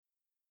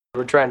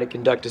We're trying to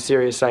conduct a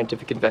serious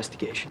scientific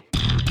investigation.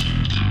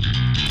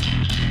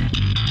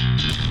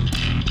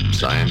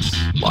 Science,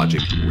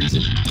 logic,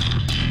 reason.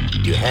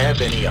 Do you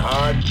have any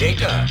hard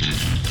data?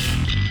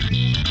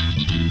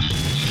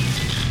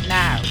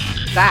 Now,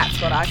 that's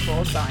what I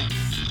call science.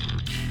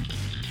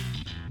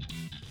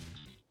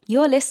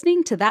 You're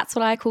listening to That's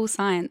What I Call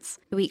Science,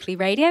 the weekly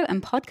radio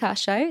and podcast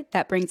show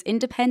that brings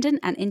independent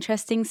and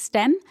interesting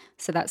STEM,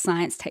 so that's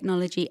science,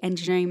 technology,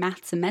 engineering,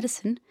 maths and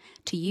medicine,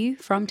 to you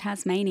from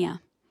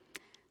Tasmania.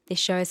 This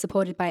show is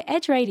supported by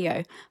Edge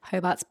Radio,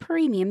 Hobart's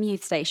premium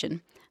youth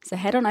station, so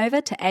head on over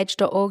to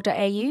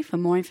edge.org.au for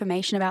more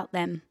information about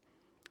them.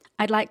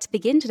 I'd like to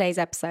begin today's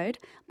episode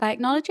by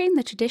acknowledging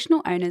the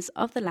traditional owners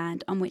of the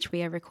land on which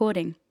we are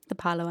recording, the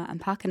Palawa and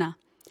Pakana.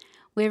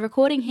 We're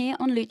recording here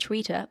on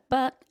Lutruwita,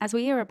 but as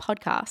we are a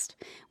podcast,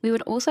 we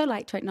would also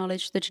like to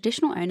acknowledge the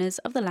traditional owners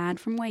of the land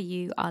from where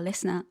you, our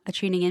listener, are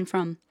tuning in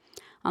from.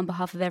 On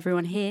behalf of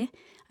everyone here,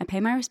 I pay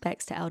my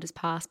respects to elders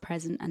past,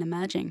 present and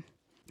emerging.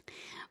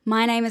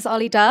 My name is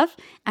Ollie Dove,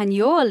 and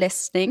you're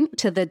listening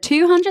to the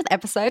 200th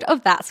episode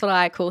of That's What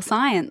I Call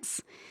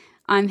Science.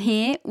 I'm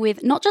here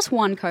with not just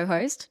one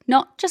co-host,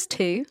 not just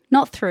two,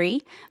 not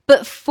three,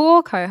 but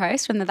four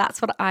co-hosts from the That's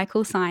What I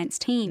Call Science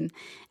team.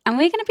 And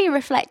we're going to be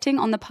reflecting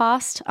on the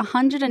past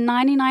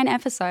 199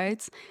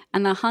 episodes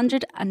and the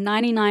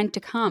 199 to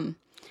come.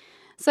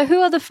 So who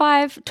are the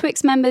 5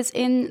 TWICS members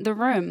in the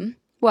room?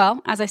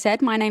 Well, as I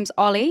said, my name's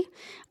Ollie.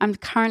 I'm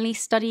currently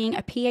studying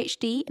a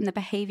PhD in the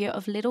behaviour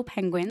of little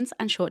penguins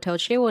and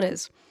short-tailed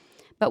shearwaters.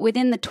 But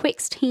within the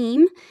TWICS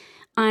team,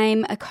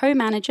 I'm a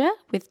co-manager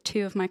with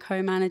 2 of my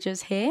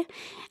co-managers here,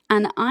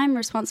 and I'm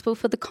responsible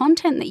for the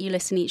content that you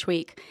listen each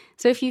week.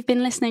 So if you've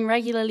been listening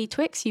regularly to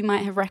TWICS, you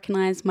might have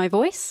recognised my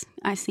voice.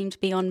 I seem to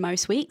be on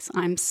most weeks.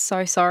 I'm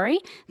so sorry.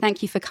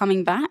 Thank you for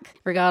coming back,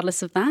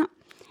 regardless of that.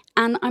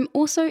 And I'm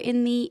also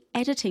in the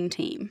editing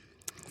team.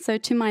 So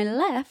to my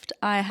left,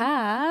 I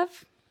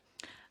have...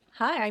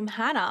 Hi, I'm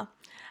Hannah.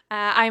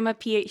 I'm a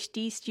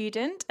PhD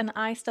student and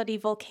I study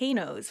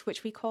volcanoes,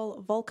 which we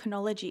call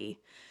volcanology.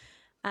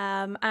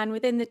 And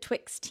within the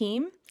TWICS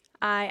team,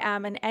 I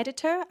am an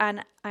editor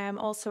and I am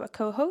also a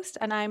co-host,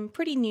 and I'm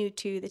pretty new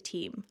to the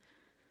team.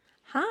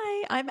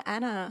 Hi, I'm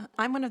Anna.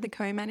 I'm one of the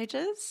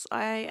co-managers.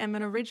 I am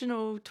an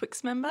original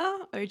TWICS member,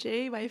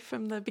 OG, way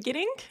from the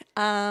beginning.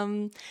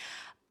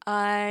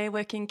 I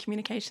work in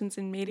communications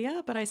and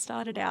media, but I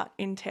started out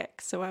in tech,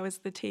 so I was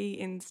the T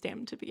in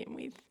STEM to begin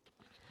with.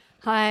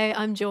 Hi,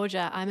 I'm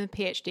Georgia. I'm a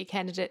PhD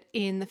candidate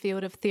in the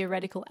field of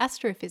theoretical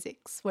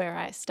astrophysics, where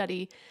I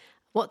study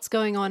what's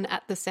going on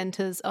at the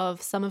centres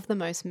of some of the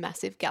most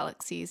massive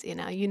galaxies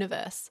in our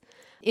universe.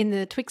 In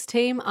the TWICS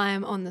team,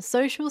 I'm on the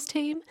socials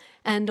team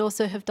and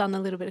also have done a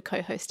little bit of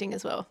co-hosting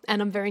as well.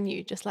 And I'm very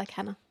new, just like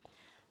Hannah.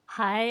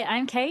 Hi,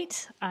 I'm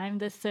Kate. I'm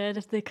the third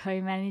of the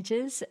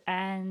co-managers,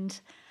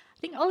 and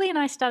I think Ollie and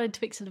I started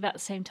TWICS at about the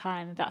same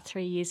time, about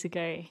 3 years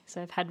ago.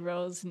 So I've had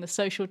roles in the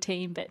social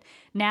team, but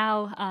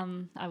now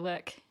I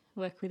work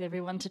with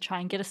everyone to try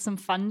and get us some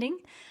funding.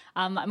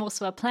 I'm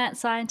also a plant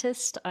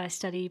scientist. I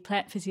study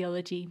plant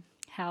physiology,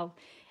 how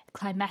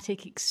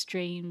climatic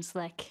extremes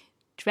like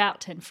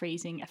drought and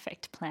freezing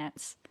affect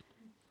plants.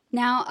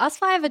 Now, us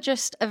 5 are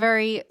just a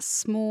very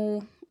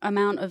small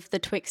amount of the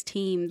TWICS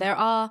team. There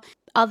are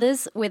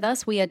others with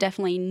us. We are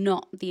definitely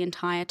not the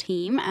entire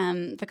team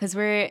because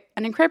we're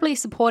an incredibly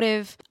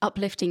supportive,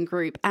 uplifting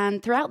group.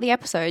 And throughout the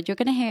episode, you're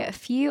going to hear a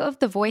few of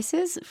the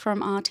voices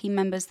from our team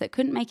members that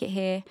couldn't make it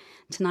here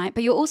tonight,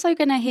 but you're also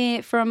going to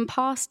hear from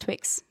past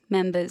TWICS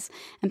members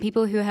and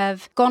people who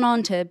have gone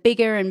on to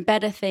bigger and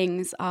better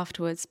things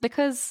afterwards,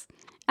 because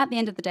at the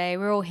end of the day,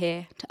 we're all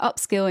here to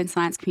upskill in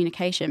science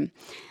communication.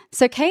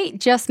 So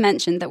Kate just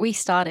mentioned that we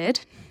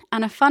started.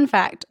 And a fun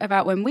fact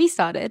about when we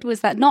started was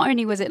that not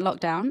only was it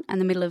lockdown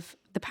and the middle of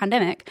the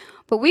pandemic,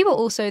 but we were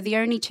also the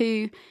only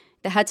 2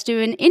 that had to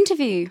do an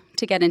interview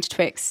to get into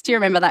TWICS. Do you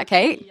remember that,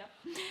 Kate? Yep.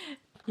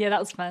 Yeah, that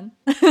was fun.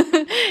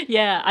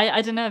 Yeah,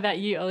 I don't know about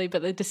you, Ollie,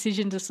 but the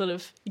decision to sort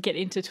of get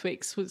into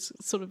TWICS was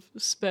sort of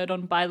spurred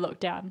on by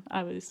lockdown.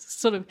 I was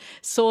sort of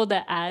saw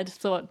the ad,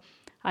 thought,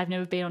 I've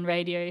never been on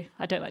radio.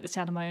 I don't like the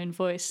sound of my own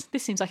voice.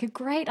 This seems like a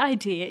great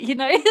idea,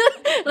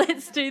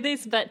 let's do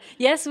this. But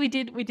yes, we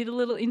did a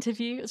little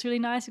interview. It was really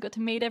nice. We got to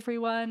meet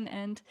everyone,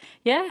 and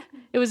yeah,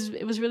 it was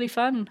really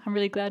fun. I'm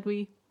really glad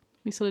we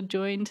sort of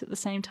joined at the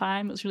same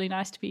time. It was really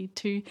nice to be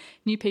 2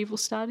 new people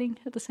starting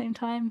at the same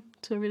time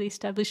to a really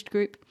established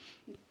group.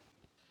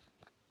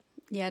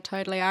 Yeah,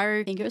 totally.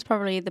 I think it was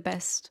probably the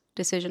best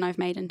decision I've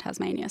made in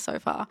Tasmania so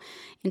far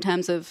in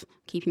terms of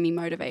keeping me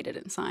motivated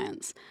in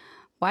science.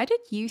 Why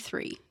did you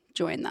 3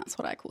 join That's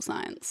What I Call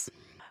Science?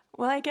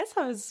 Well, I guess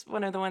I was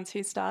one of the ones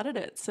who started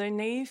it. So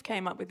Neve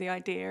came up with the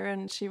idea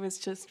and she was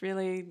just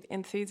really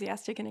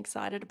enthusiastic and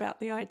excited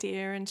about the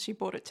idea, and she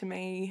brought it to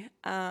me.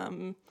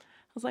 I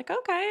was like,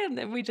 okay, and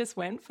then we just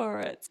went for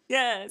it.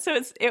 Yeah, so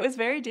it was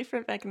very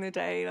different back in the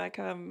day. Like,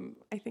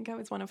 I think I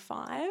was one of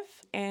 5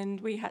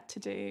 and we had to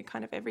do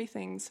kind of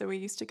everything. So we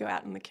used to go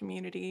out in the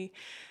community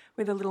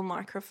with a little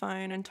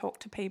microphone and talk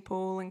to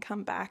people and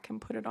come back and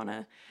put it on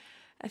a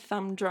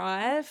thumb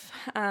drive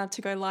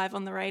to go live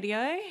on the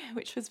radio,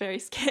 which was very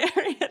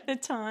scary at the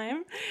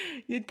time.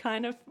 You'd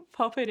kind of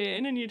pop it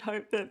in and you'd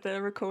hope that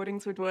the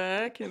recordings would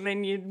work, and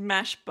then you'd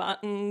mash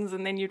buttons,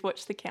 and then you'd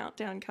watch the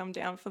countdown come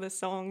down for the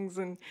songs,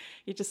 and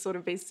you'd just sort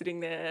of be sitting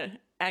there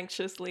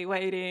anxiously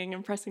waiting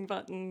and pressing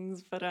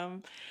buttons. But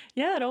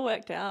yeah, it all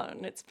worked out,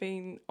 and it's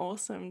been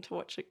awesome to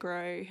watch it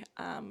grow.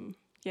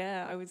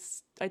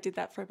 I did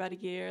that for about a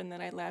year, and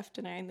then I left,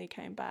 and I only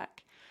came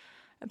back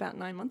about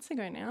 9 months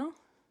ago now.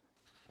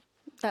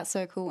 That's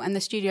so cool. And the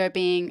studio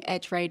being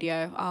Edge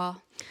Radio, our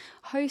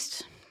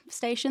host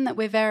station that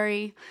we're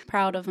very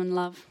proud of and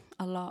love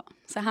a lot.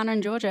 So Hannah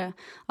and Georgia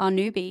are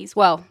newbies.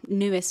 Well,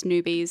 newest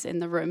newbies in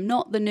the room.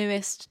 Not the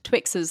newest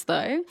TWICSers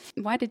though.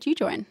 Why did you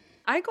join?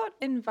 I got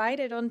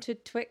invited onto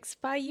TWICS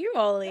by you,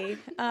 Ollie.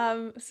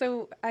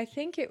 So I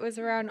think it was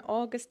around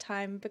August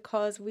time,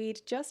 because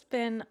we'd just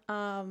been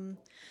on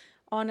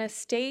a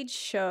stage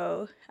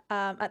show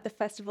at the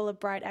Festival of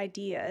Bright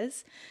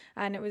Ideas,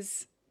 and it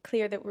was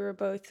clear that we were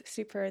both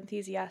super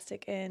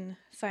enthusiastic in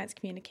science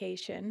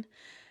communication.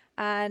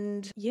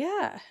 And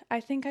yeah, I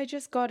think I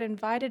just got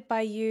invited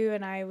by you,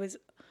 and I was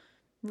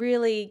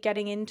really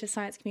getting into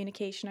science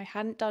communication. I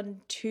hadn't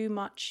done too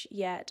much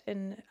yet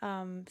in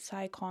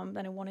SciComm,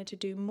 and I wanted to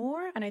do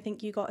more, and I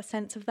think you got a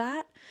sense of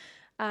that,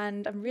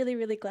 and I'm really,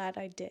 really glad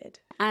I did.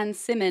 And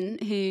Simon,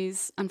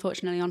 who's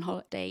unfortunately on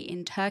holiday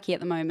in Turkey at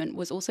the moment,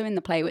 was also in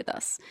the play with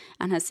us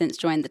and has since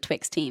joined the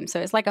TWICS team. So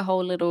it's like a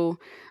whole little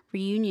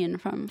reunion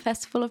from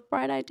Festival of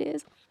Bright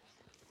Ideas.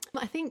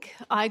 I think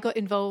I got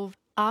involved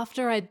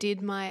after I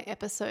did my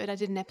episode. I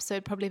did an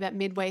episode probably about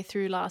midway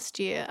through last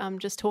year,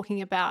 just talking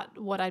about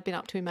what I'd been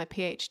up to in my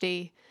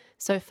PhD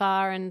so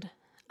far. And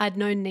I'd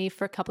known Neve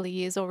for a couple of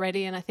years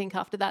already, and I think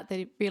after that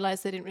they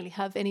realised they didn't really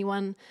have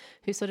anyone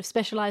who sort of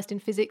specialised in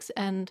physics,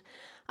 and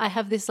I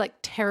have this like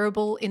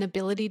terrible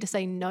inability to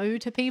say no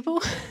to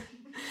people,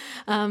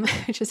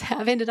 which is how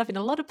I've ended up in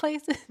a lot of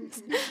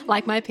places,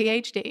 like my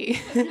PhD.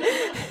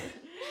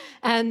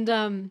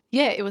 And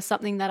it was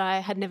something that I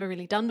had never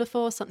really done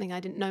before, something I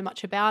didn't know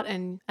much about.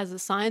 And as a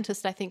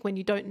scientist, I think when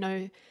you don't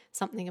know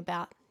something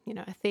about,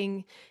 a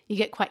thing, you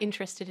get quite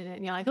interested in it,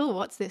 and you're like, oh,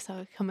 what's this?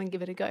 I'll come and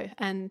give it a go.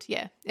 And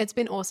yeah, it's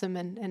been awesome,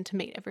 and to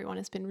meet everyone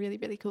has been really,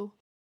 really cool.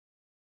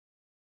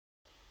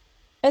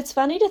 It's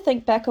funny to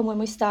think back on when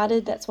we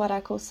started That's What I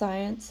Call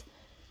Science.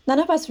 None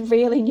of us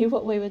really knew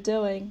what we were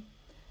doing.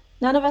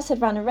 None of us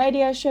had run a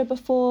radio show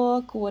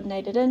before,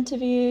 coordinated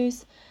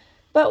interviews.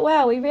 But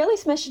wow, we really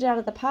smashed it out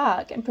of the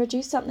park and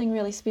produced something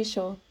really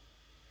special.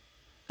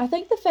 I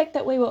think the fact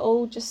that we were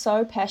all just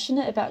so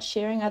passionate about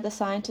sharing other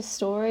scientists'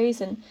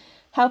 stories and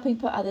helping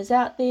put others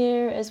out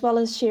there, as well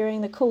as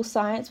sharing the cool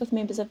science with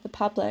members of the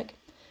public,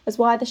 is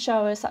why the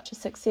show is such a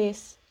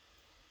success.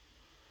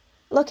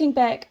 Looking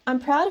back, I'm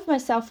proud of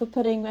myself for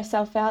putting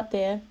myself out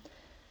there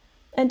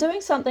and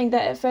doing something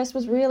that at first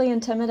was really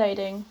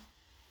intimidating.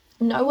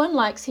 No one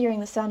likes hearing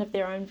the sound of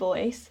their own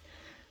voice,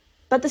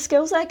 but the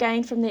skills I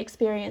gained from the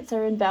experience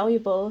are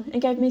invaluable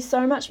and gave me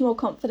so much more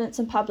confidence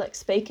in public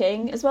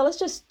speaking, as well as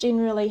just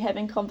generally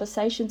having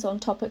conversations on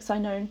topics I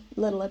know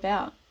little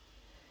about.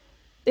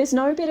 There's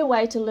no better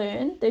way to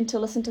learn than to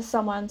listen to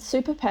someone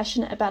super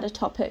passionate about a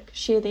topic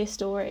share their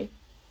story.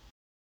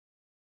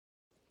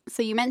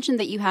 So you mentioned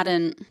that you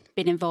hadn't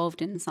been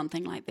involved in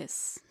something like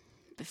this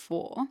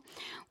before.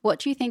 What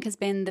do you think has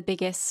been the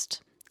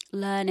biggest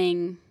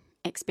learning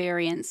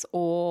experience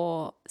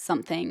or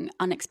something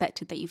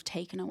unexpected that you've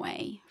taken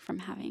away from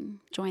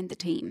having joined the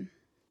team?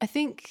 I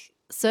think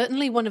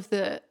certainly one of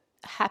the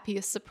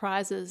happiest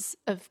surprises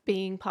of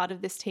being part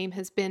of this team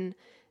has been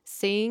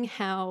seeing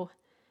how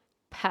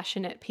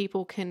passionate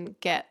people can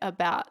get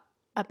about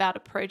a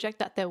project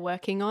that they're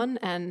working on.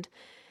 And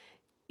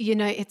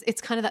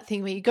it's kind of that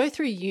thing where you go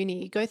through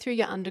uni, you go through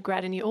your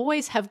undergrad, and you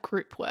always have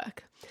group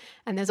work.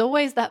 And there's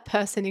always that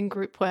person in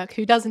group work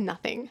who does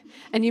nothing.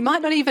 And you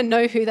might not even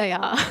know who they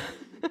are.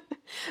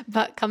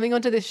 But coming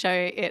onto this show,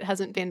 it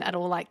hasn't been at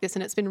all like this.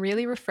 And it's been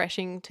really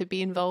refreshing to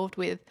be involved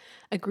with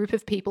a group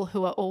of people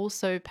who are all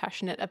so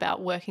passionate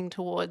about working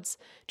towards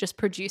just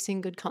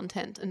producing good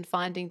content and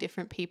finding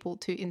different people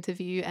to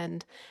interview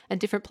and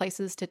different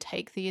places to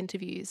take the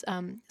interviews.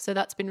 So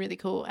that's been really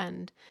cool.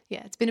 And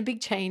yeah, it's been a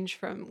big change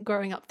from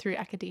growing up through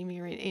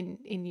academia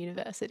in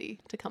university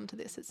to come to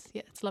this.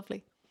 It's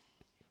lovely.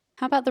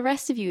 How about the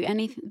rest of you?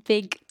 Any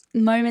big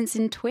moments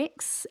in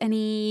TWICS?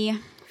 Any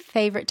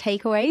favourite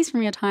takeaways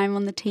from your time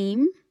on the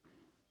team?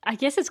 I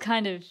guess it's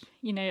kind of,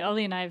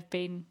 Ollie and I have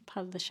been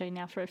part of the show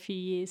now for a few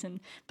years,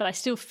 but I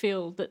still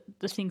feel that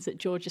the things that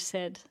Georgia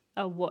said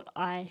are what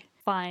I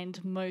find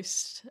I'm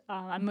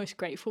most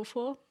grateful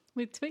for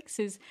with TWICS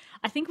is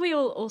I think we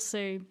all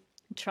also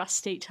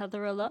trust each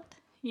other a lot.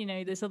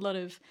 There's a lot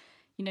of,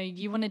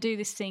 you want to do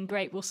this thing,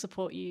 great, we'll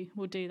support you,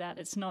 we'll do that.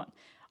 It's not,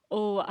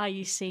 are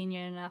you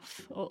senior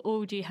enough?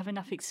 Or do you have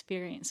enough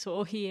experience?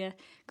 Or here,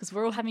 because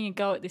we're all having a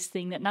go at this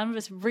thing that none of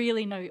us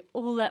really know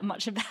all that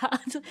much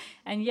about.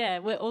 And yeah,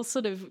 we're all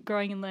sort of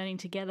growing and learning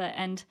together.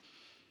 And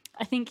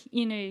I think,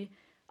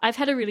 I've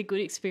had a really good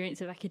experience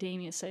of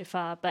academia so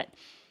far, but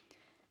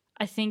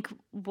I think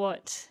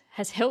what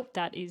has helped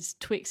that is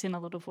TWICS in a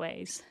lot of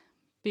ways,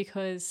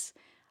 because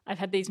I've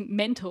had these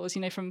mentors,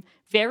 from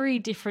very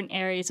different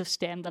areas of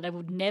STEM that I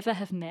would never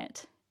have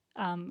met,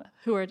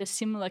 who are at a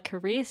similar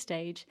career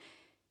stage,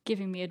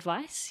 giving me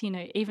advice,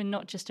 even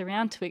not just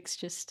around TWICS,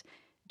 just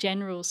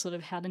general sort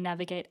of how to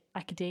navigate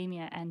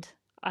academia. And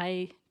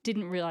I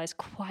didn't realise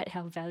quite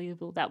how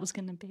valuable that was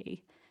going to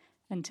be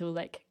until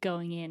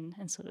going in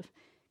and sort of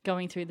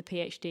going through the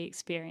PhD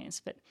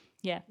experience. But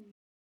yeah.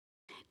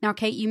 Now,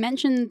 Kate, you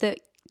mentioned that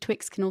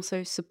TWICS can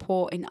also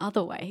support in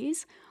other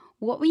ways.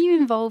 What were you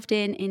involved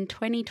in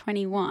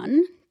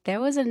 2021? There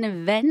was an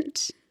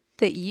event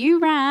that you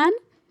ran.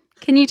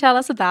 Can you tell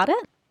us about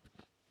it?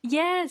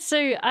 Yeah,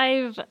 so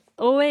I've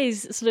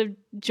always sort of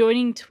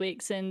joining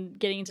TWICS and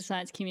getting into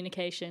science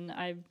communication,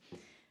 I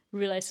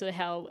realised sort of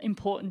how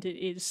important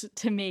it is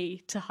to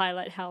me to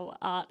highlight how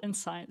art and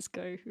science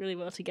go really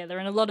well together.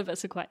 And a lot of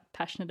us are quite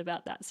passionate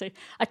about that. So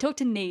I talked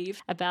to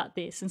Neve about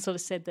this and sort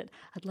of said that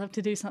I'd love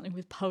to do something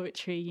with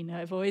poetry.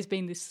 I've always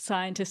been this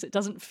scientist that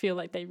doesn't feel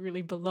like they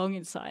really belong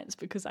in science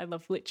because I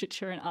love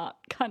literature and art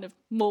kind of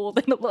more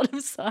than a lot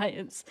of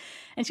science.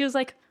 And she was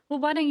like, well,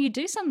 why don't you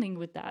do something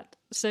with that?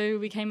 So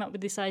we came up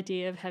with this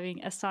idea of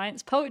having a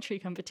science poetry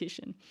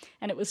competition,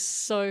 and it was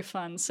so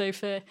fun. So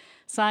for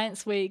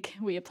Science Week,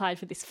 we applied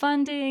for this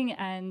funding,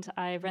 and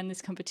I ran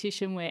this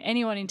competition where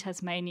anyone in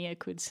Tasmania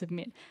could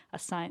submit a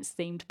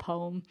science-themed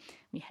poem.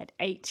 We had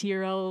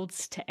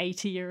 8-year-olds to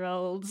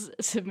 80-year-olds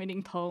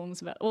submitting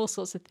poems about all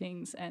sorts of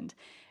things, and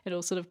it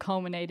all sort of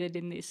culminated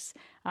in this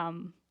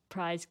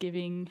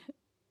prize-giving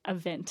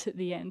event at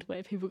the end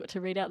where people got to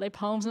read out their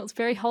poems, and it was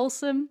very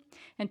wholesome,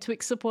 and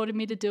TWICS supported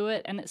me to do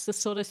it. And it's the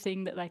sort of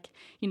thing that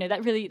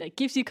that really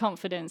gives you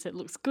confidence. It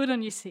looks good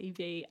on your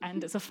CV,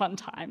 and it's a fun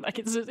time.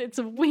 It's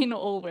a win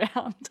all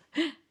round.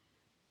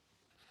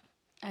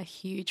 A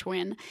huge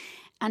win.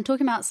 And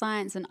talking about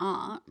science and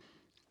art,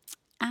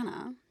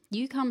 Anna,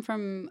 you come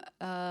from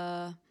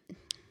how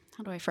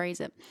do I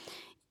phrase it?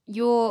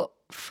 You're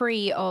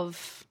free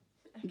of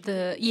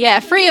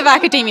free of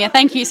academia.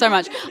 Thank you so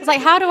much. I was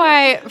like, how do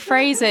I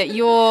phrase it?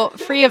 You're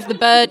free of the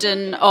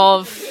burden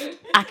of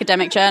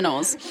academic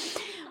journals,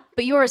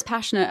 but you're as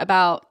passionate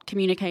about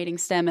communicating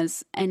STEM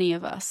as any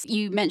of us.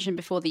 You mentioned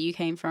before that you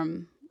came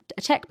from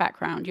a tech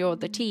background. You're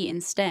the T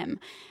in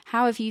STEM.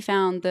 How have you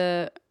found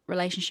the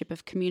relationship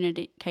of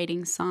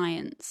communicating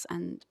science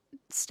and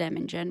STEM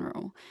in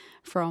general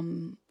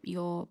from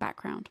your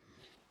background?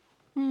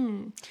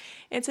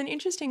 It's an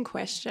interesting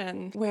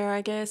question where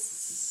I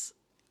guess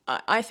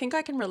I think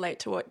I can relate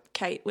to what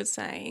Kate was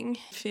saying,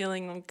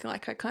 feeling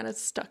like I kind of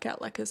stuck out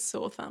like a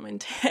sore thumb in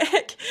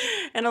tech.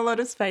 And a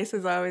lot of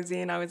spaces I was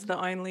in, I was the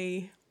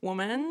only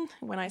woman.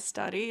 When I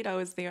studied, I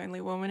was the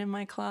only woman in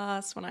my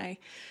class. When I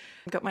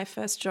got my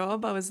first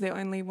job, I was the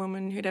only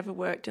woman who'd ever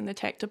worked in the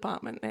tech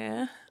department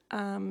there.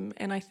 And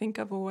I think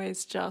I've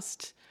always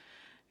just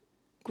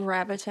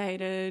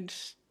gravitated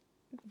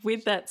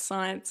with that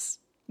science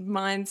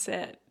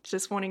mindset,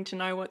 just wanting to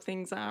know what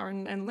things are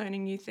and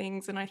learning new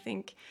things. And I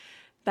think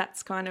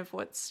that's kind of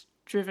what's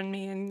driven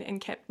me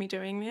and kept me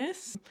doing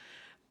this.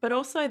 But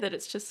also that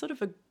it's just sort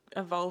of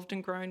evolved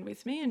and grown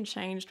with me and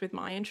changed with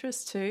my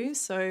interests too.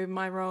 So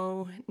my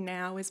role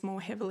now is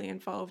more heavily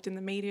involved in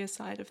the media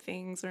side of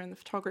things or in the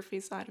photography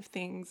side of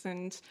things.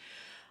 And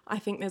I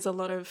think there's a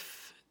lot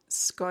of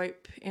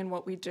scope in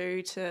what we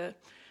do to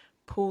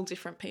pull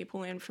different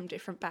people in from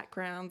different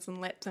backgrounds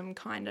and let them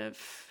kind of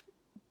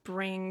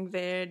bring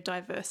their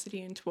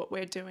diversity into what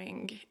we're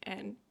doing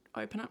and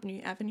open up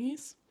new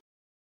avenues.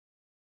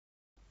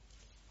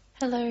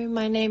 Hello,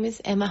 my name is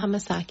Emma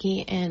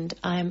Hamasaki and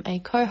I'm a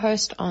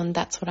co-host on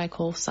That's What I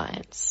Call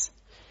Science.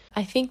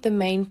 I think the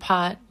main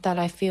part that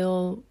I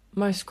feel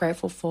most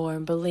grateful for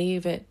and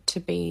believe it to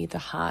be the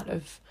heart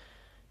of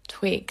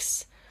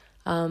TWICS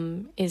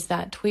is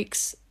that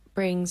TWICS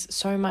brings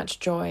so much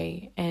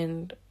joy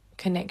and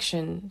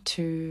connection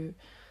to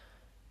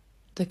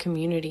the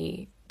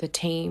community, the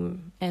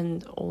team,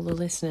 and all the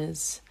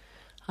listeners.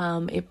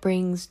 It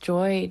brings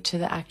joy to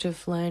the act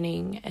of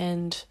learning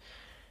and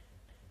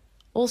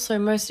also,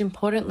 most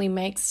importantly,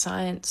 makes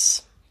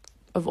science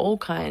of all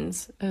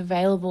kinds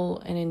available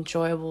and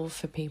enjoyable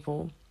for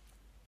people.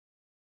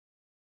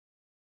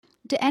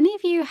 Do any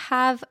of you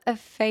have a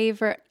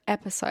favourite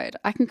episode?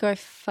 I can go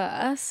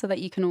first so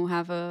that you can all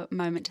have a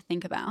moment to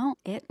think about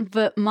it.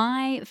 But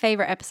my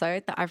favourite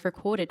episode that I've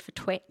recorded for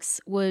TWICS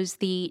was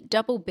the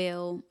double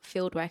bill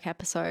fieldwork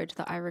episode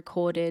that I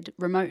recorded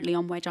remotely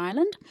on Wedge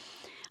Island.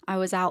 I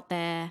was out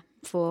there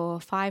for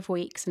 5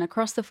 weeks, and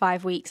across the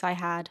 5 weeks I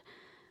had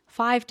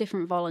 5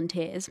 different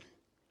volunteers,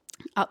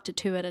 up to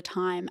 2 at a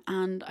time,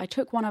 and I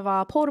took one of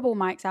our portable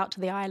mics out to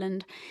the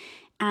island,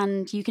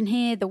 and you can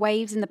hear the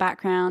waves in the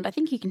background. I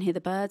think you can hear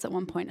the birds at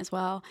one point as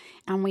well,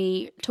 and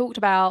we talked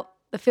about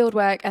the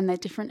fieldwork and their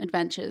different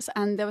adventures,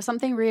 and there was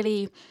something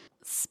really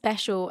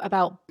special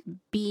about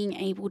being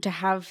able to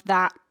have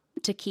that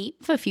to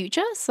keep for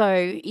future.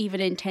 So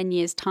even in 10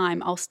 years'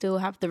 time, I'll still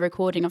have the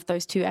recording of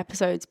those 2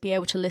 episodes, be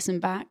able to listen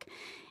back.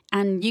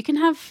 And you can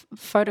have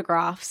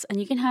photographs and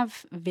you can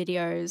have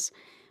videos,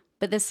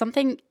 But there's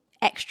something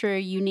extra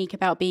unique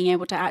about being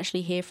able to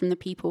actually hear from the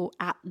people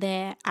at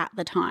the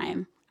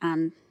time.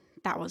 And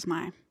that was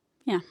my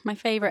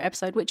favourite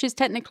episode, which is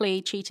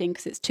technically cheating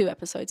because it's 2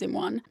 episodes in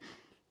one.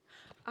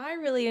 I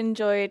really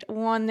enjoyed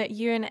one that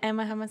you and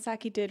Emma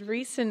Hamasaki did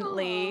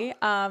recently,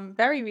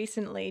 very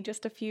recently,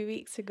 just a few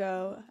weeks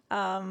ago,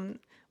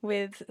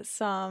 with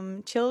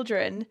some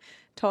children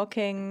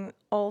talking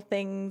all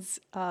things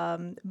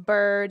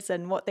birds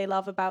and what they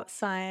love about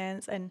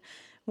science. And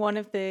one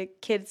of the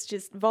kids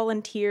just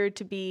volunteered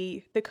to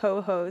be the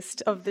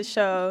co-host of the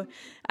show.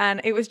 And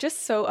it was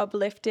just so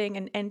uplifting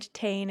and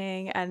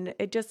entertaining. And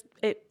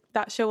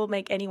that show will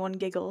make anyone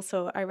giggle.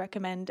 So I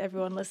recommend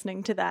everyone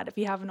listening to that if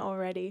you haven't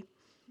already.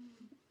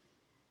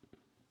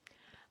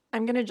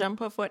 I'm going to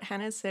jump off what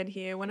Hannah said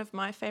here. One of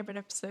my favourite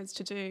episodes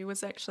to do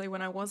was actually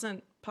when I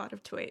wasn't part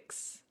of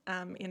TWICS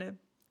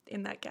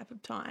in that gap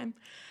of time.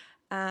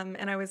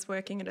 And I was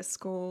working at a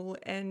school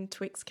and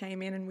TWICS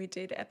came in and we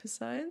did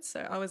episodes.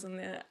 So I was on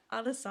the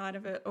other side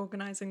of it,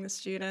 organising the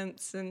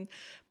students and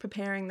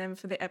preparing them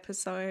for the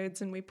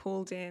episodes. And we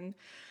pulled in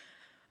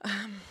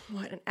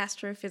an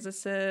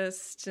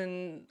astrophysicist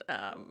and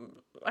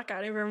I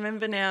can't even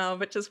remember now,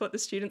 but just what the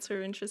students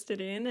were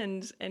interested in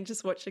and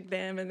just watching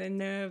them and their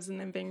nerves and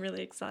them being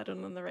really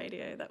excited on the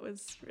radio. That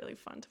was really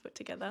fun to put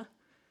together.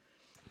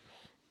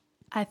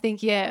 I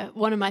think,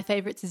 one of my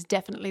favourites is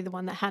definitely the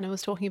one that Hannah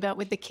was talking about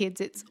with the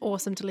kids. It's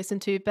awesome to listen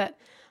to. But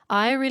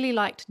I really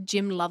liked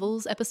Jim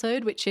Lovell's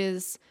episode, which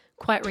is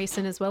quite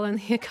recent as well,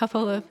 only a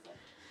couple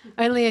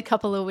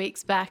of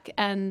weeks back.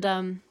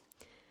 And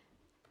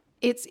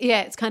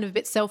it's kind of a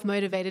bit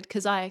self-motivated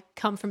because I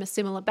come from a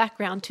similar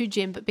background to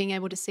Jim, but being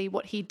able to see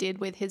what he did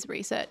with his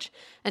research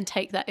and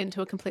take that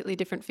into a completely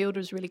different field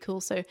was really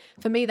cool. So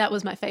for me, that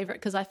was my favourite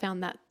because I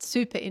found that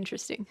super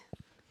interesting.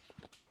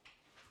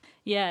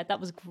 Yeah, that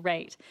was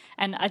great.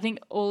 And I think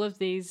all of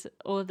the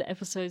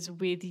episodes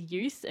with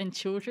youth and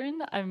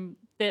children,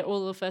 they're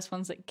all the first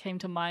ones that came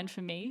to mind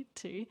for me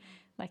too.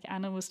 Like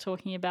Anna was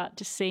talking about,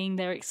 just seeing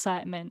their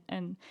excitement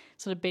and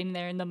sort of being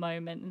there in the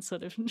moment and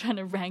sort of trying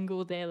to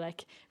wrangle their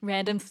like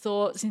random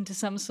thoughts into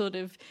some sort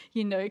of,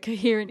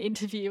 coherent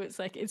interview. It's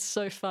like, it's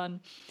so fun.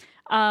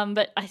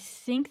 But I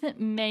think that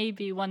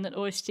maybe one that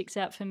always sticks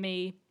out for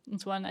me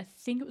is one, I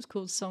think it was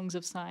called Songs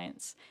of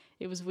Science.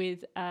 It was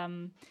with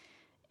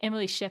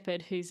Emily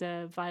Shepherd, who's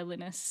a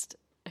violinist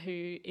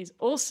who is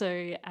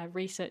also a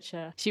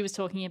researcher. She was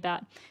talking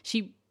about,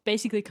 she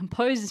basically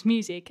composes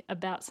music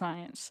about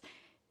science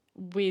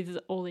with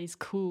all these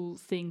cool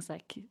things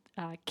like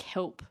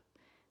kelp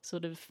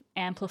sort of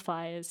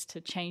amplifiers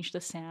to change the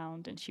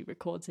sound, and she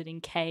records it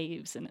in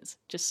caves, and it's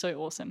just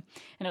so awesome.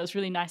 And it was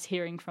really nice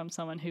hearing from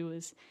someone who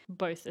was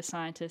both a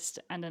scientist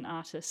and an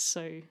artist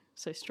so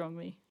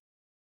strongly.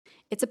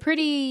 It's a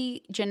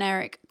pretty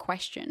generic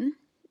question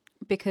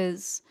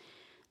because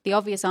the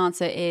obvious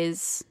answer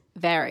is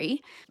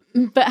very.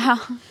 But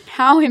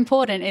how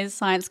important is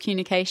science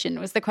communication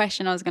was the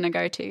question I was going to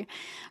go to,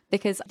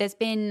 because there's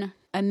been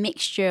a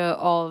mixture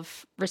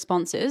of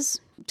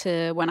responses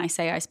to when I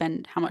say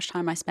how much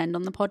time I spend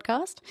on the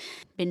podcast.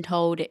 Been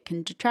told it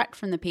can detract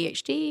from the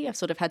PhD. I've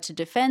sort of had to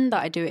defend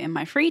that I do it in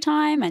my free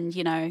time, and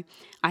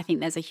I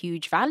think there's a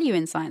huge value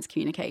in science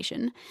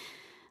communication.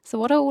 So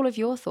what are all of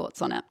your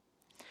thoughts on it?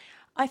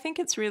 I think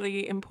it's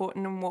really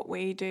important in what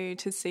we do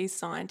to see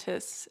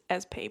scientists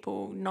as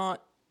people,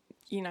 not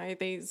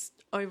these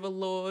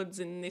overlords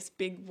in this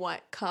big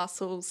white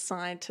castle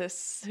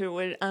scientists who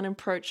are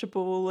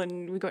unapproachable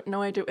and we've got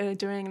no idea what they're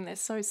doing and they're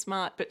so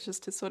smart, but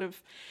just to sort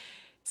of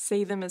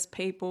see them as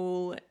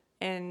people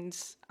and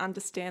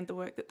understand the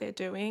work that they're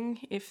doing.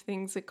 If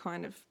things are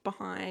kind of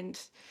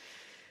behind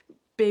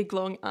big,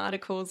 long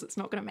articles, it's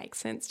not going to make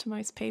sense to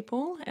most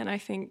people. And I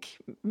think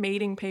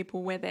meeting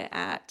people where they're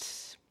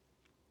at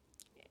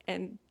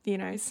and,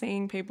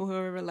 seeing people who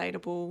are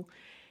relatable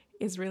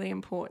is really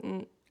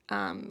important.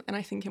 And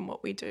I think in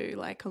what we do,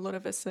 like a lot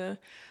of us are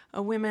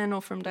women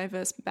or from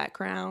diverse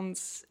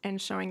backgrounds,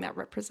 and showing that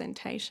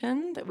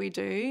representation that we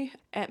do,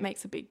 it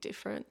makes a big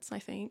difference, I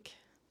think.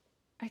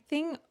 I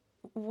think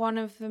one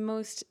of the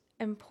most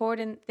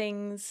important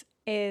things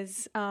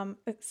is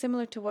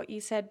similar to what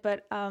you said,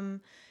 but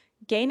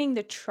gaining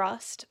the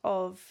trust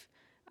of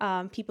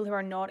people who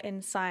are not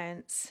in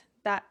science.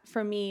 That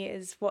for me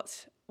is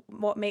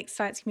what makes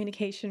science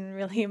communication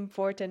really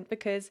important,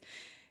 because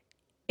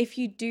if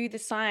you do the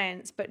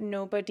science but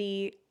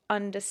nobody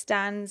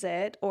understands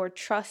it or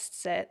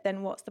trusts it,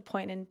 then what's the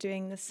point in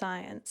doing the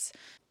science?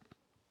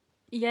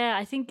 Yeah,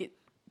 I think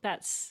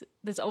there's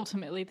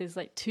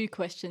like 2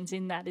 questions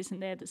in that, isn't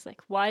there? There's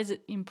like, why is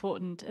it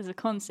important as a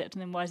concept,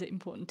 and then why is it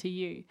important to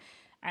you?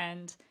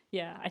 And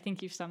yeah, I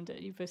think you've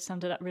both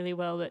summed it up really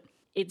well, that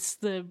it's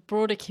the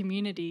broader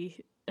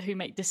community who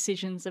make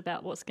decisions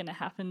about what's going to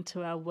happen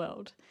to our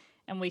world,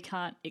 and we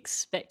can't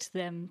expect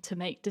them to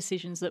make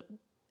decisions that,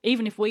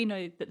 even if we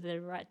know that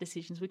they're right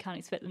decisions, we can't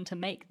expect them to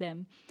make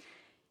them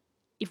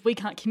if we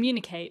can't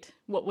communicate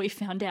what we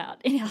found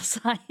out in our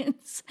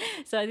science.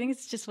 So I think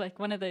it's just like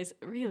one of those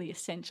really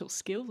essential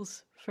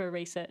skills for a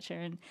researcher.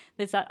 And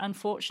there's that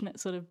unfortunate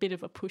sort of bit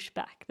of a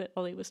pushback that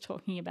Ollie was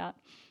talking about,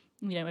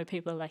 you know, where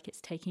people are like,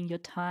 it's taking your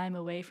time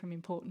away from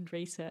important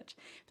research.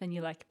 Then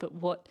you're like, but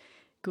what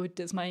good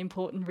does my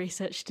important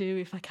research do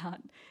if I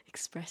can't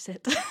express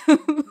it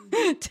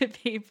to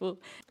people?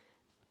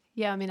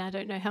 Yeah, I mean, I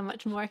don't know how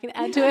much more I can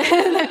add to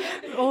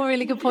it. All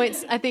really good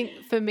points. I think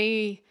for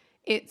me,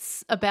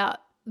 it's about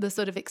the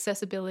sort of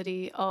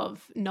accessibility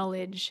of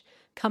knowledge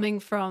coming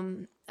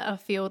from a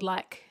field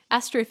like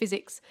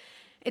astrophysics.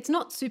 It's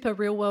not super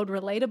real world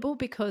relatable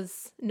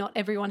because not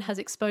everyone has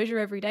exposure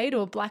every day to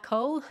a black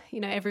hole. You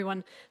know,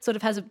 everyone sort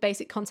of has a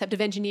basic concept of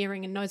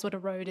engineering and knows what a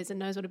road is and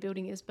knows what a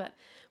building is. But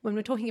when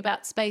we're talking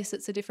about space,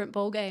 it's a different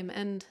ballgame.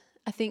 And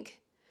I think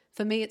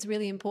for me, it's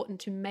really important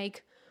to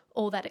make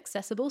all that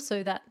accessible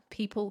so that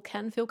people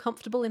can feel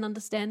comfortable in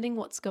understanding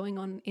what's going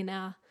on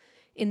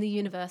in the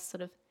universe,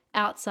 sort of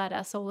outside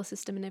our solar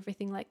system and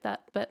everything like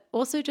that. But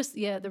also just,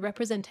 yeah, the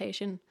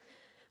representation.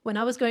 When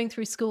I was going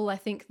through school, I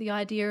think the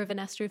idea of an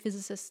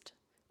astrophysicist,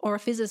 or a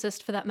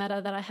physicist for that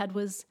matter, that I had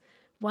was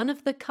one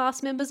of the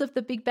cast members of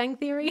The Big Bang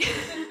Theory.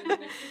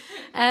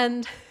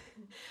 And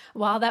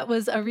while that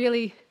was I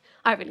really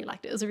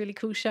liked it. It was a really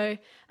cool show.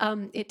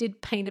 It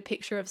did paint a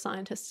picture of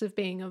scientists of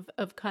being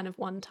of kind of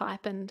one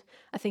type. And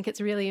I think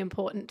it's really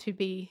important to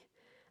be,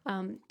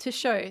 to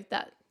show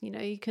that, you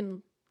know, you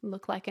can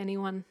look like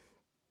anyone,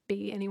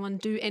 be anyone,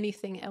 do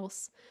anything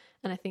else.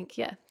 And I think,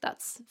 yeah,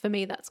 for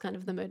me, that's kind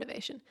of the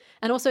motivation.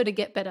 And also to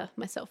get better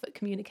myself at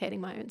communicating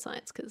my own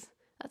science, because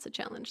that's a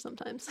challenge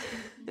sometimes.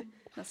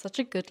 That's such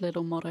a good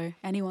little motto.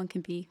 Anyone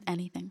can be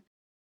anything.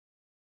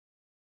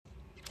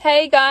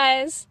 Hey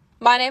guys,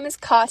 my name is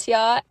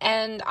Katya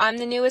and I'm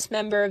the newest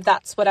member of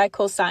That's What I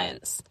Call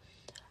Science.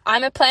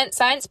 I'm a plant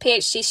science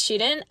PhD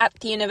student at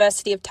the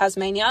University of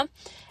Tasmania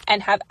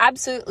and have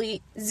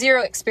absolutely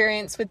zero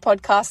experience with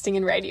podcasting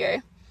and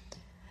radio.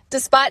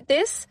 Despite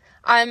this,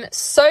 I'm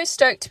so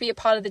stoked to be a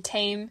part of the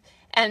team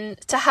and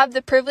to have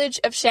the privilege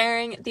of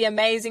sharing the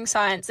amazing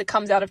science that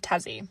comes out of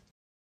Tassie.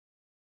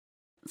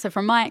 So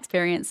from my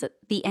experience, at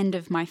the end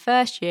of my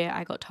first year,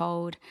 I got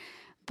told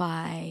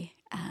by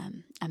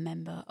a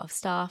member of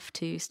staff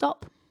to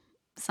stop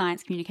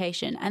science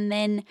communication. And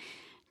then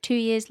 2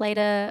 years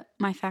later,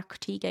 my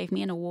faculty gave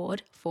me an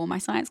award for my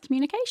science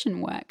communication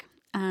work,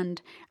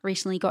 and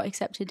recently got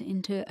accepted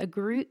into a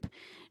group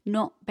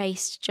not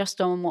based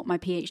just on what my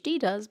PhD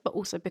does, but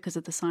also because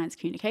of the science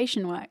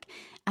communication work.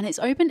 And it's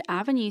opened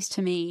avenues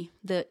to me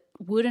that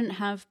wouldn't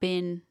have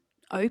been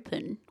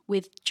open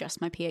with just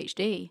my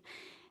PhD.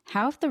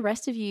 How have the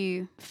rest of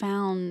you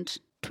found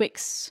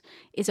TWICS?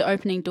 Is it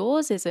opening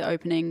doors? Is it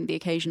opening the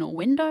occasional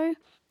window?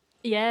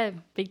 Yeah,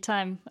 big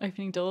time.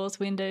 Opening doors,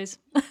 windows,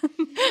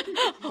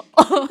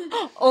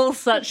 all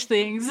such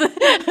things.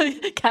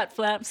 Cat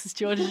flaps, as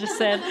Georgia just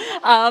said.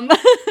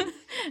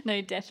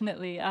 No,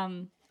 definitely.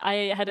 I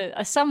had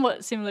a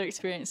somewhat similar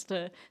experience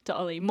to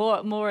Ollie.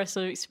 More a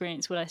sort of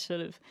experience when I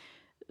sort of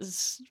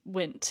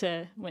went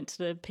to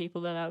the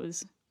people that I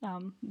was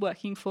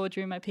working for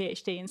during my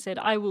PhD and said,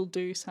 I will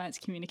do science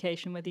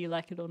communication whether you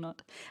like it or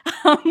not.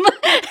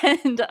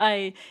 And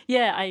I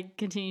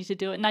continue to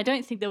do it. And I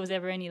don't think there was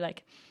ever any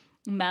like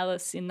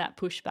malice in that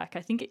pushback.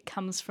 I think it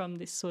comes from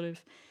this sort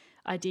of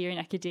idea in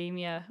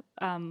academia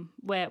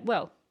where,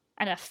 well,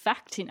 and a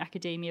fact in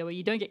academia where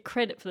you don't get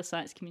credit for the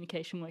science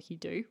communication work you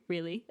do,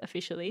 really,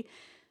 officially.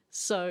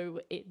 So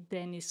it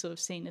then is sort of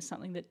seen as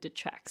something that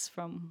detracts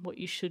from what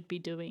you should be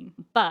doing.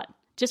 But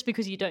just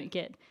because you don't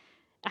get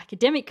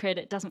academic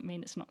credit doesn't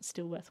mean it's not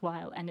still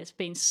worthwhile. And it's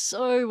been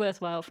so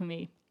worthwhile for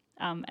me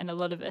and a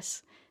lot of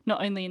us,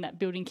 not only in that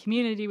building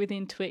community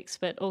within TWICS,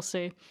 but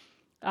also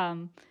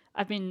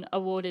I've been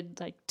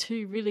awarded like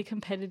 2 really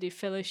competitive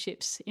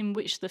fellowships in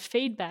which the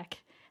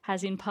feedback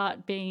has in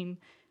part been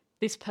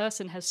this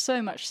person has so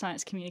much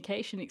science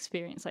communication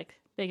experience, like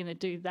they're going to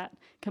do that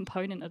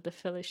component of the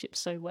fellowship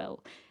so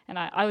well. And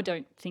I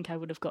don't think I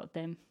would have got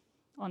them,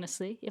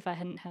 honestly, if I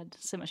hadn't had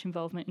so much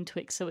involvement in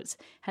TWICS. So it's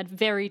had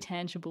very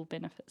tangible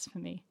benefits for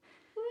me.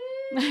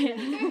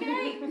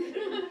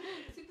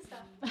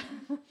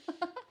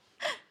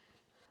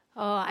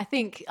 Oh, I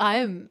think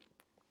I'm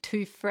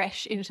too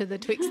fresh into the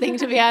TWICS thing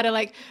to be able to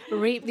like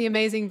reap the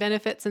amazing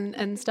benefits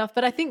and stuff.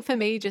 But I think for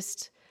me,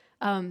 just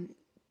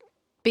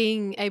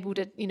being able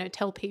to, you know,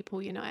 tell people,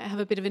 you know, I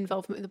have a bit of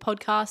involvement with the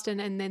podcast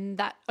and then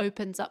that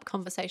opens up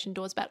conversation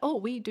doors about, oh,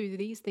 we do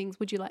these things.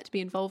 Would you like to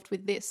be involved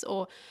with this?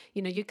 Or,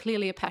 you know, you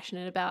clearly are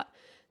passionate about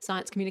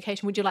science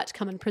communication. Would you like to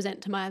come and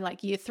present to my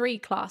like year 3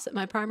 class at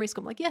my primary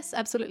school? I'm like, yes,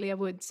 absolutely, I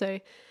would.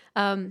 So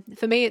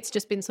for me, it's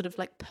just been sort of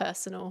like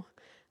personal,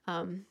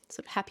 sort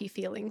of happy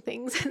feeling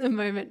things at the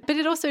moment. But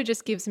it also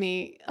just gives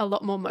me a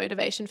lot more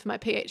motivation for my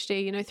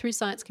PhD, you know, through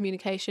science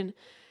communication.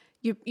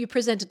 You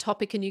present a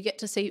topic and you get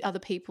to see other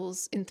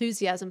people's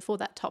enthusiasm for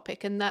that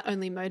topic, and that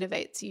only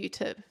motivates you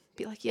to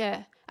be like,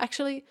 yeah,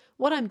 actually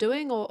what I'm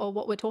doing or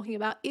what we're talking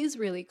about is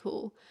really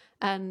cool.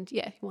 And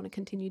yeah, you want to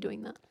continue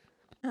doing that.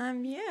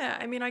 Yeah,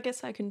 I mean, I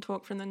guess I can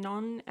talk from the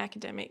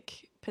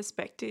non-academic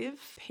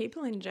perspective.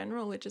 People in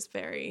general are just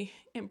very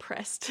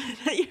impressed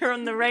that you're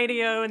on the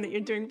radio and that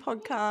you're doing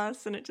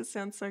podcasts, and it just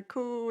sounds so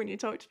cool when you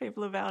talk to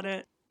people about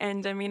it.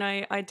 And I mean,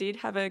 I did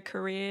have a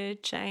career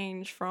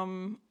change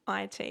from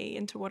IT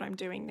into what I'm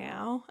doing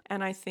now.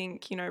 And I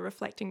think, you know,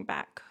 reflecting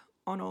back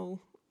on all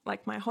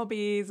like my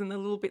hobbies and the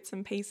little bits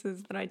and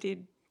pieces that I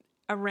did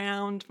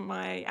around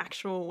my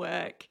actual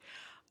work,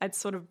 I'd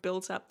sort of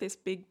built up this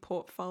big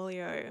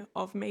portfolio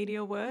of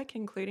media work,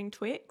 including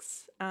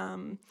TWICS.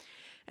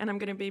 And I'm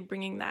going to be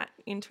bringing that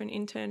into an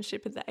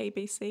internship at the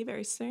ABC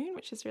very soon,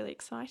 which is really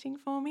exciting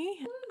for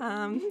me.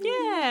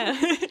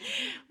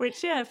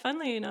 Which,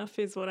 funnily enough,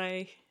 is what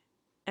I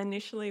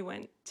initially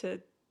went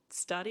to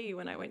study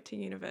when I went to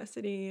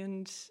university.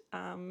 And,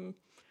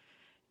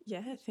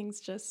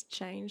 things just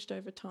changed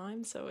over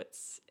time. So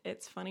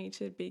it's funny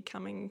to be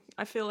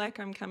I feel like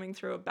I'm coming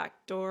through a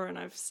back door and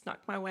I've snuck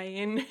my way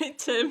in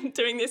to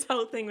doing this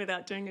whole thing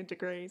without doing a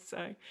degree.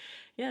 So,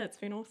 it's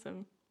been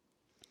awesome.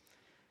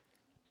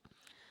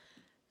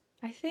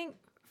 I think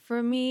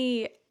for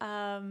me,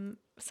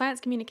 science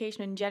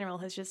communication in general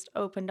has just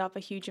opened up a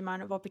huge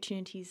amount of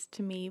opportunities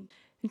to me.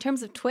 In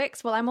terms of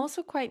TWICS, well, I'm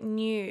also quite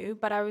new,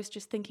 but I was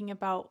just thinking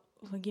about,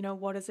 you know,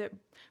 what has it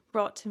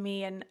brought to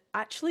me, and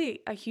actually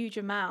a huge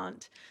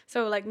amount.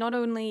 So like, not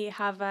only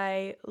have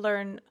I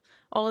learned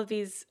all of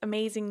these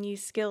amazing new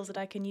skills that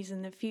I can use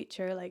in the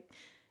future, like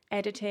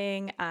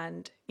editing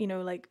and, you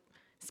know, like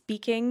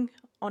speaking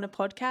on a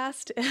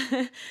podcast,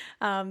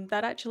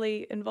 that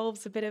actually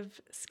involves a bit of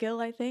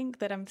skill, I think,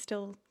 that I'm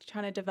still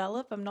trying to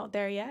develop. I'm not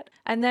there yet.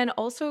 And then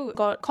also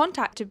got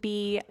contact to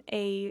be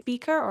a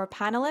speaker or a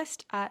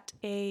panelist at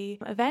a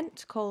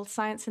event called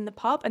Science in the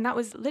Pub. And that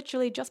was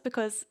literally just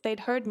because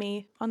they'd heard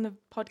me on the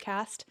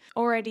podcast,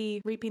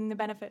 already reaping the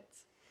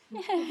benefits.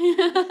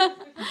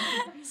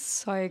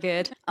 So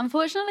good.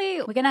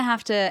 Unfortunately, we're going to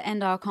have to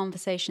end our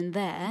conversation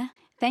there.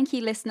 Thank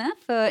you, listener,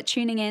 for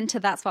tuning in to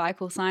That's What I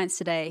Call Science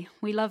today.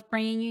 We love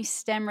bringing you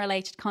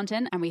STEM-related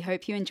content, and we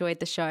hope you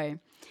enjoyed the show.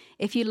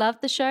 If you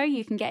loved the show,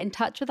 you can get in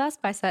touch with us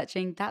by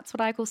searching That's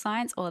What I Call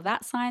Science or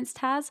That Science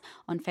Taz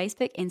on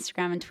Facebook,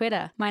 Instagram, and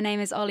Twitter. My name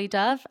is Ollie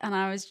Dove, and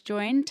I was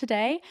joined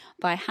today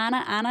by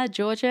Hannah, Anna,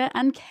 Georgia,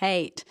 and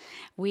Kate.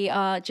 We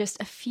are just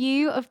a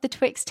few of the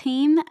TWICS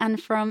team, and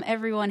from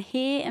everyone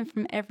here and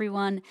from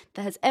everyone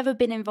that has ever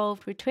been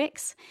involved with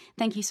TWICS,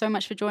 thank you so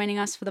much for joining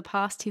us for the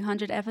past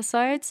 200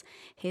 episodes.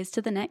 Here's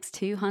to the next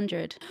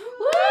 200. Woo!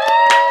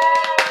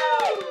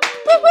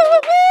 Woo, woo, woo,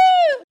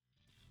 woo!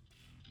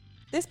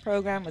 This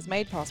programme was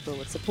made possible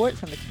with support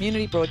from the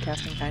Community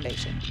Broadcasting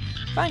Foundation.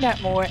 Find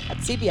out more at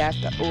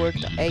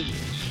cbf.org.au.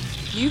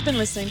 You've been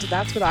listening to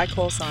That's What I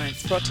Call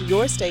Science, brought to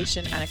your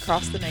station and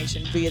across the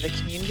nation via the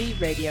Community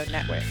Radio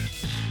Network.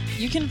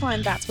 You can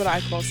find That's What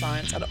I Call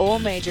Science on all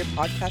major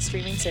podcast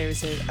streaming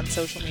services and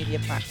social media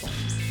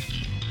platforms.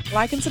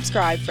 Like and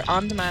subscribe for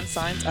on-demand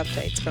science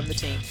updates from the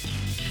team.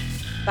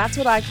 That's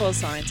What I Call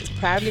Science is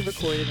proudly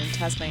recorded in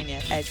Tasmania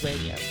at Edge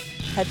Radio.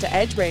 Head to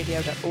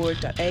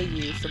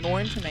edgeradio.org.au for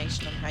more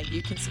information on how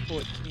you can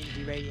support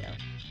community radio.